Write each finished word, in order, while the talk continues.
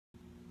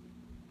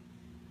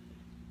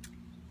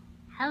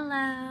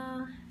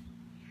Hello,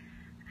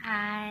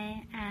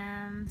 I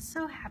am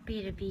so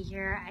happy to be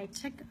here. I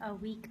took a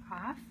week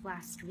off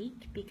last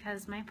week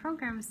because my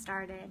program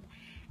started,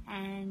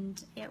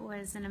 and it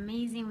was an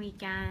amazing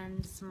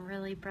weekend. Some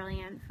really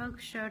brilliant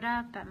folks showed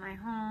up at my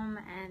home,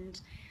 and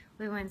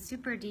we went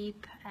super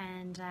deep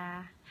and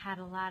had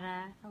a lot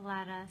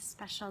of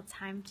special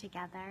time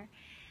together.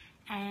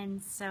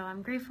 And so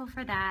I'm grateful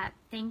for that.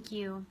 Thank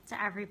you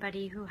to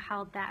everybody who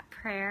held that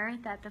prayer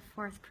that the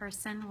fourth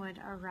person would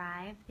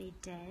arrive. They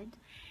did.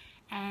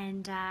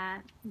 And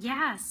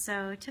yeah,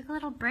 so took a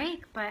little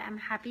break, but I'm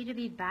happy to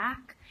be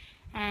back.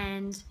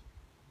 And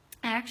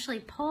I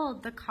actually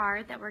pulled the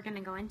card that we're going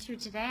to go into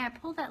today. I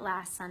pulled it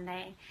last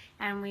Sunday,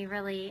 and we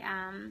really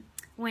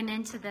went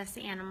into this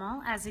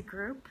animal as a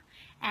group.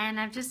 And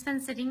I've just been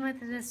sitting with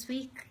it this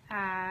week,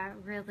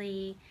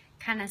 really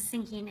kind of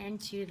sinking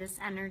into this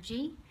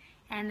energy.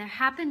 And there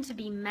happen to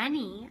be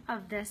many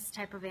of this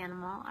type of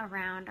animal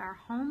around our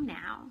home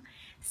now,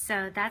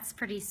 so that's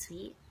pretty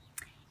sweet.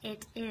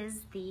 It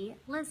is the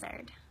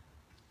lizard.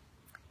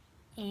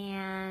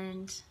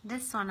 And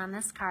this one on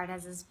this card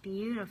has this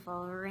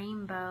beautiful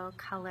rainbow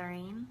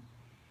coloring.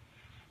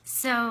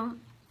 So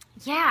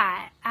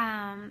yeah,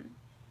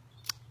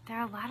 there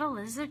are a lot of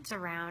lizards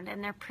around,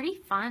 and they're pretty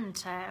fun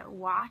to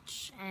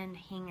watch and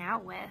hang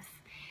out with.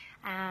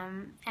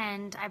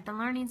 And I've been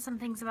learning some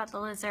things about the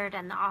lizard,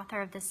 and the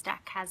author of this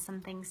deck has some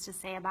things to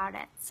say about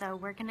it. So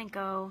we're gonna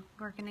go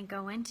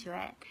into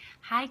it.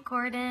 Hi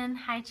Gordon,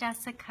 hi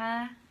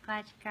Jessica,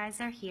 glad you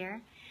guys are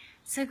here.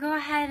 So go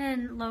ahead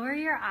and lower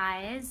your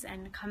eyes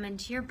and come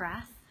into your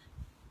breath.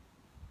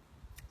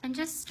 And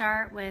just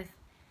start with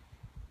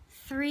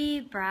 3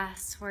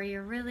 breaths where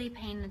you're really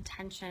paying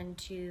attention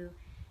to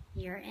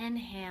your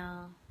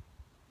inhale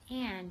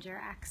and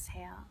your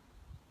exhale.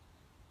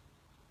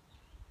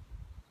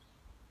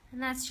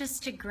 And that's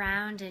just to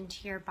ground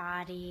into your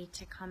body,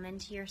 to come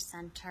into your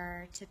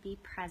center, to be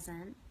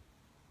present.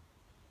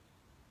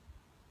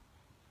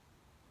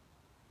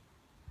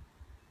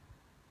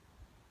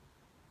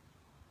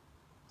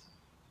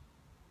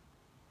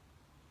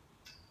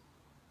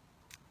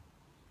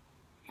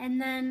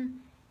 And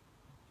then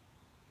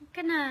you're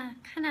gonna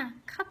kind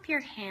of cup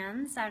your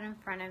hands out in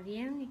front of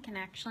you. You can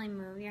actually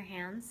move your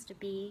hands to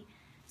be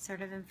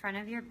sort of in front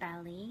of your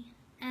belly.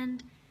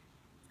 And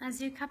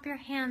as you cup your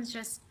hands,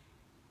 just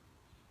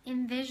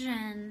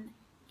envision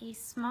a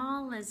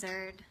small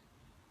lizard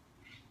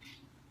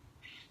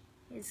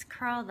is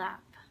curled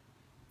up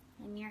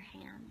in your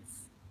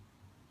hands.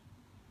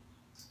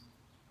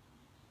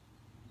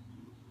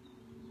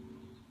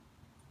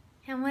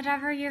 And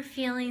whatever your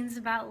feelings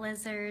about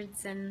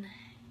lizards and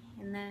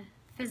in the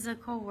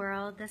physical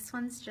world, this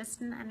one's just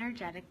an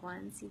energetic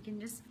one, so you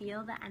can just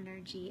feel the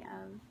energy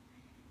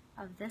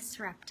of this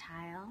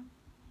reptile.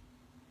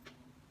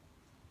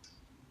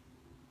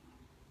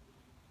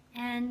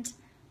 And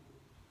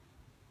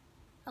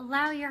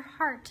allow your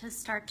heart to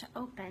start to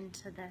open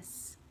to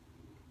this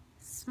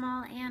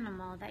small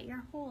animal that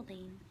you're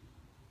holding.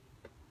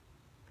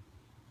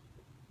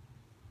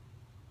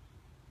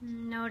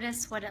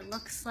 Notice what it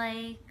looks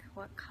like,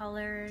 what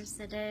colors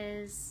it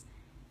is.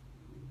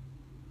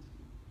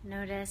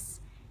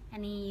 Notice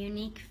any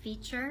unique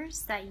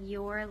features that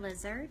your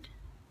lizard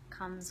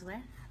comes with.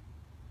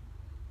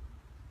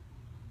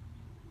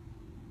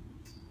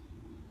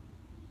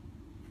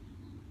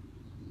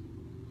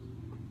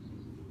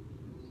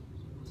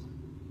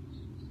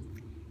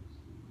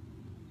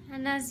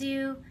 And as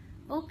you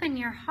open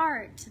your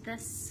heart to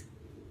this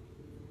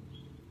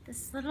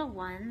little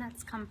one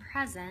that's come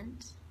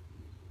present,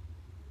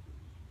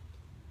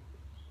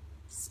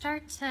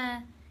 start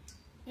to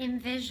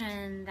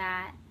envision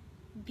that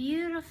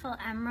beautiful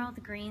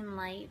emerald green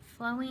light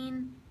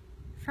flowing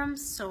from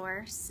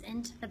source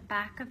into the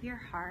back of your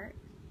heart.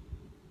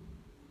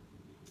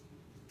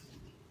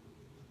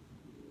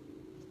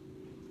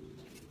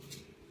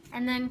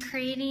 And then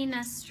creating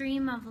a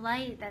stream of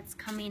light that's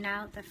coming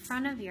out the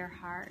front of your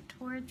heart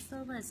towards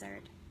the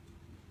lizard.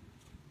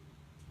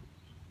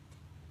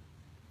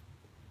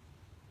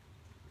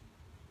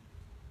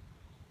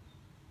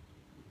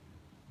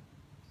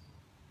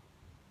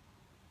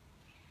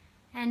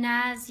 And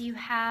as you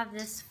have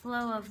this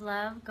flow of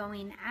love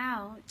going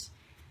out,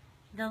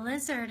 the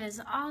lizard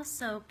is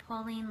also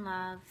pulling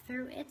love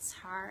through its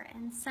heart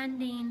and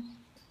sending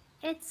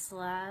its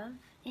love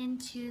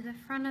into the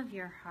front of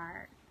your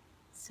heart.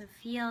 So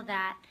feel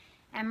that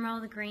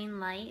emerald green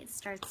light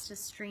starts to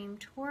stream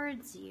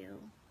towards you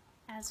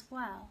as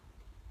well.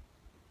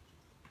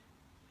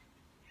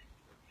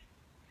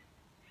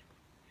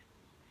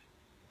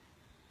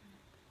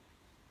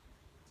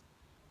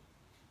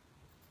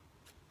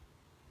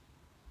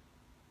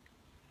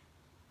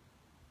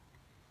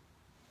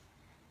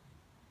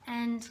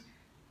 And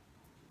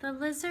the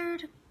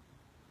lizard,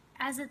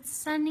 as it's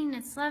sending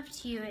its love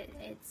to you,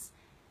 it's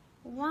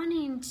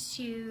wanting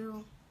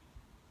to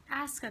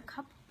ask a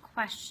couple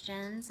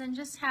questions and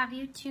just have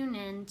you tune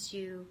in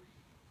to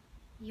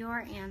your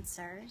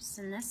answers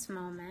in this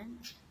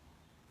moment.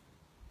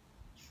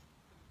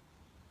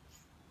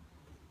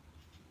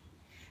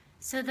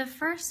 So the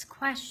first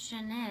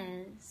question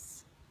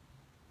is,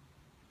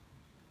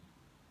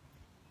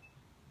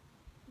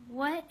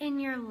 what in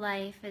your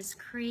life is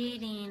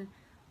creating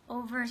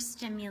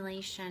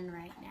overstimulation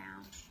right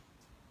now?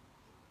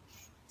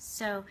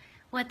 So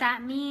what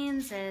that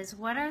means is,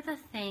 what are the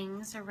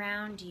things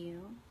around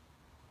you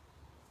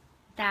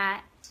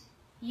that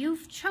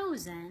you've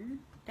chosen?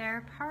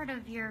 They're part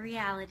of your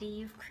reality,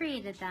 you've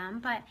created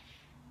them, but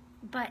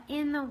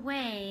in the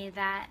way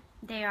that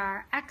they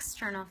are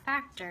external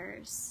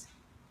factors,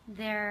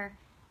 they're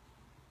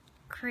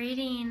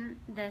creating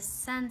this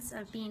sense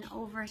of being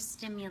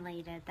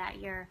overstimulated, that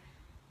your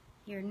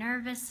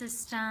nervous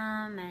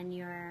system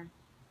and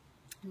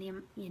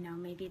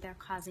maybe they're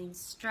causing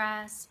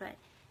stress, but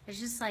it's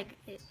just like,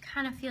 it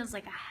kind of feels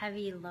like a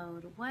heavy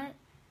load. What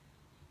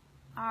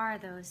are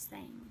those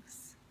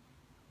things?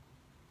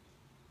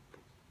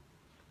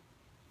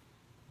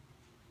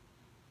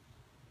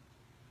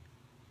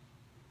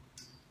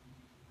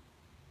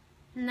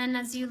 And then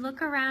as you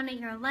look around at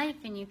your life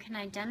and you can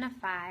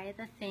identify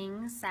the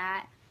things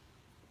that,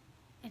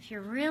 if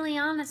you're really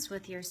honest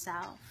with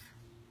yourself,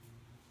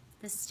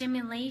 the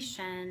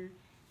stimulation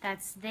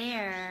that's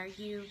there,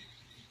 you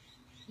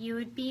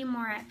would be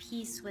more at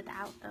peace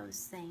without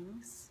those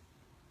things.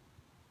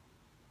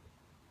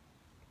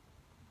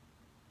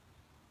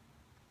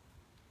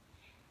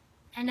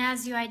 And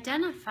as you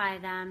identify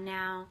them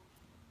now,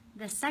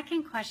 the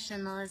second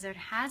question the lizard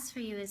has for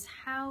you is,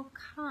 how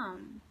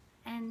come?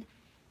 And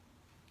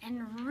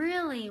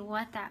really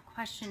what that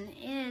question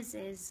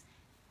is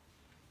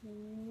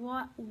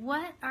what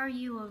are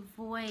you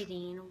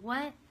avoiding?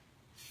 What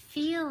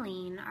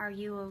feeling are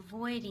you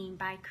avoiding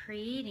by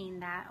creating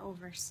that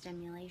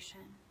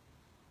overstimulation?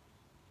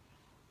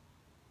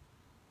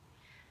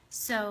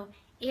 So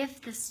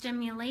if the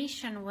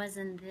stimulation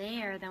wasn't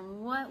there, then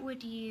what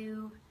would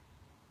you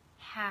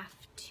have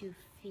to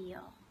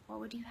feel? What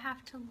would you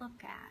have to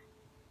look at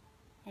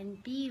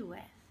and be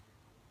with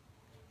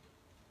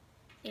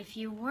if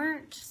you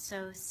weren't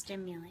so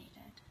stimulated?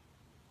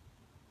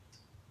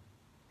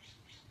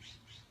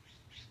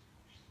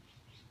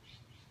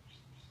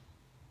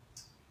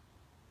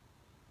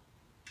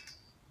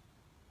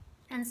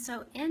 And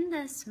so in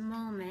this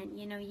moment,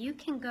 you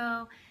can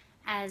go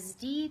as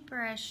deep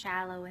or as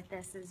shallow with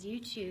this as you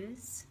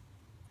choose.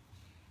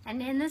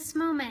 And in this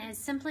moment, it's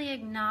simply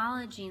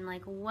acknowledging,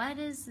 like, what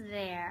is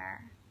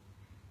there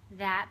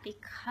that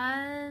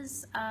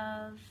because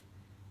of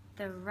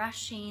the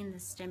rushing, the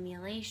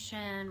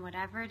stimulation,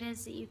 whatever it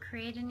is that you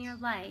create in your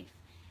life,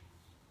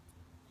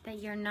 that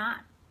you're not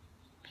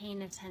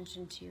paying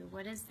attention to?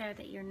 What is there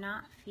that you're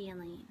not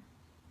feeling?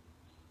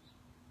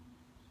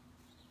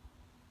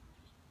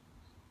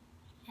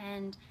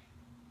 And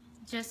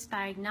just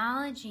by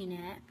acknowledging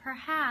it,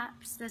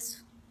 perhaps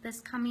this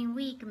coming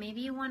week, maybe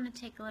you want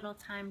to take a little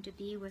time to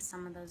be with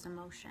some of those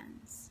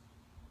emotions.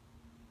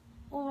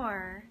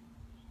 Or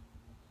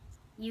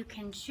you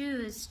can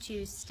choose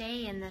to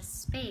stay in this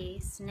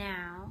space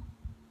now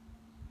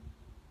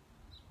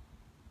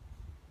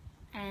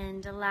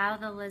and allow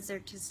the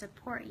lizard to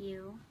support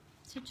you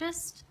to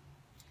just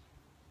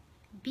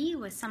be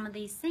with some of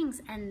these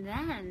things. And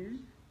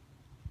then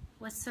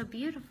what's so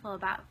beautiful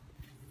about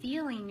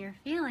feeling your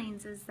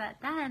feelings is that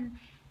then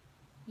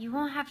you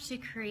won't have to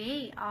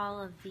create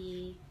all of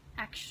the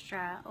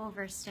extra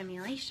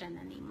overstimulation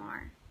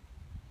anymore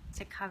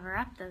to cover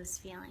up those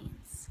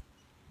feelings.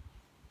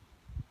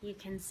 You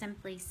can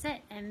simply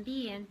sit and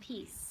be in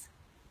peace,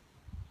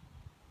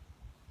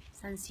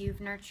 since you've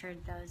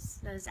nurtured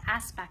those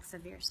aspects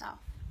of yourself.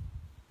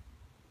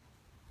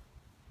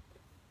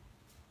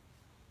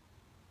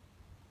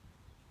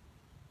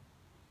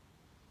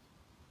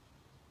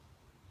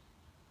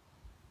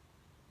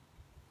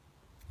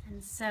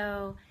 And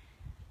so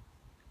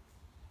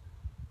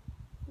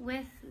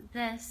with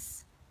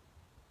this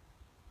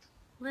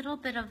little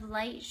bit of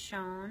light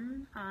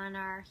shown on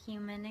our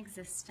human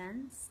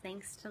existence,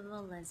 thanks to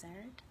the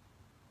lizard,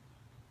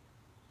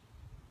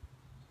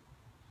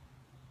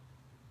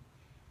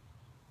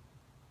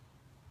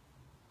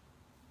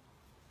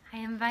 I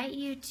invite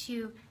you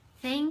to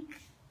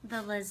thank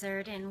the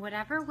lizard in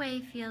whatever way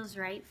feels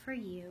right for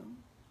you.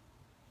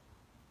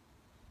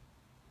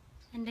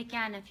 And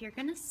again, if you're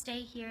going to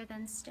stay here,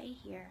 then stay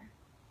here.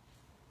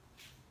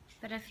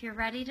 But if you're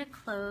ready to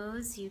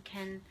close, you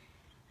can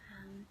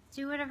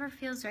do whatever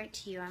feels right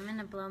to you. I'm going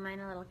to blow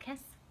mine a little kiss.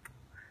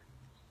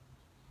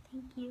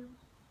 Thank you.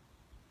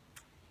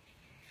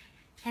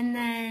 And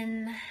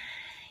then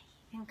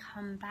you can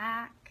come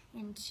back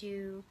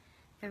into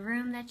the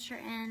room that you're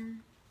in.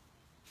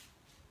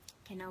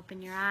 You can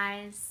open your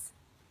eyes.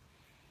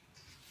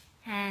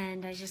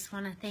 And I just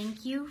want to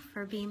thank you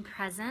for being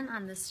present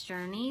on this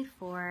journey,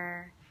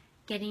 for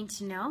getting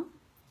to know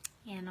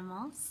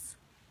animals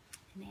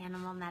and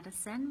animal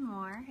medicine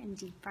more and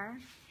deeper.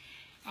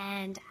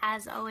 And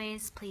as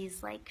always,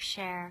 please like,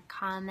 share,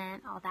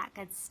 comment, all that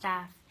good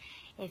stuff.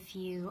 If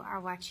you are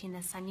watching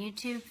this on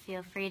YouTube,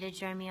 feel free to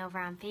join me over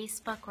on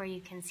Facebook, where you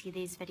can see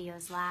these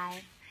videos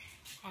live.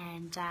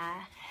 And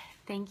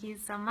thank you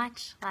so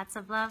much. Lots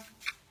of love.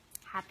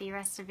 Happy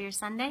rest of your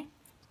Sunday.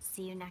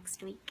 See you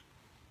next week.